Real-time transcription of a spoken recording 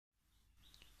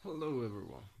Hello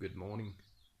everyone, good morning.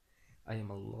 I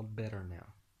am a lot better now.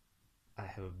 I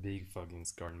have a big fucking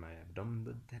scar in my abdomen,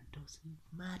 but that doesn't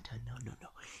matter. No, no, no.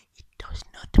 It does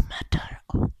not matter.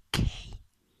 Okay,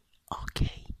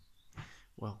 okay.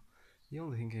 Well, the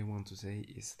only thing I want to say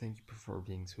is thank you for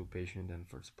being so patient and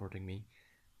for supporting me.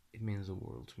 It means the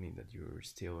world to me that you're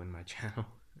still in my channel,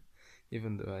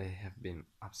 even though I have been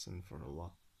absent for a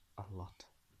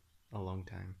long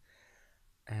time.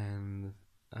 And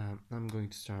I'm going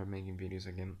to start making videos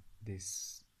again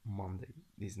this Monday,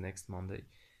 this next Monday,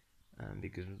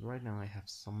 because right now I have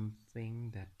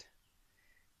something that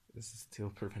is still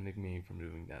preventing me from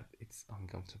doing that. It's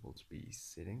uncomfortable to be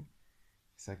sitting.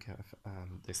 It's like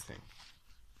this thing.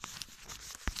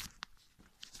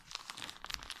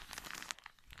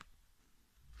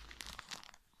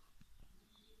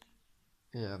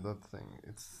 Yeah, that thing.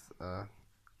 It's a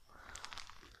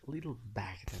little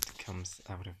bag that comes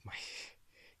out of my.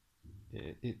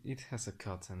 It has a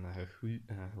cut and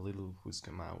a little who's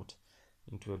come out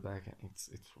into a bag, and it's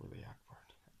really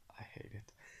awkward. I hate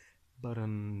it. But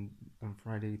on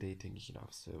Friday they take it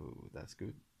off, so that's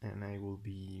good. And I will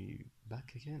be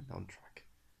back again on track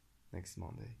next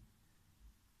Monday.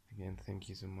 Again, thank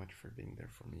you so much for being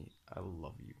there for me. I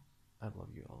love you. I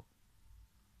love you all.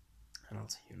 And I'll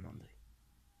see you on Monday.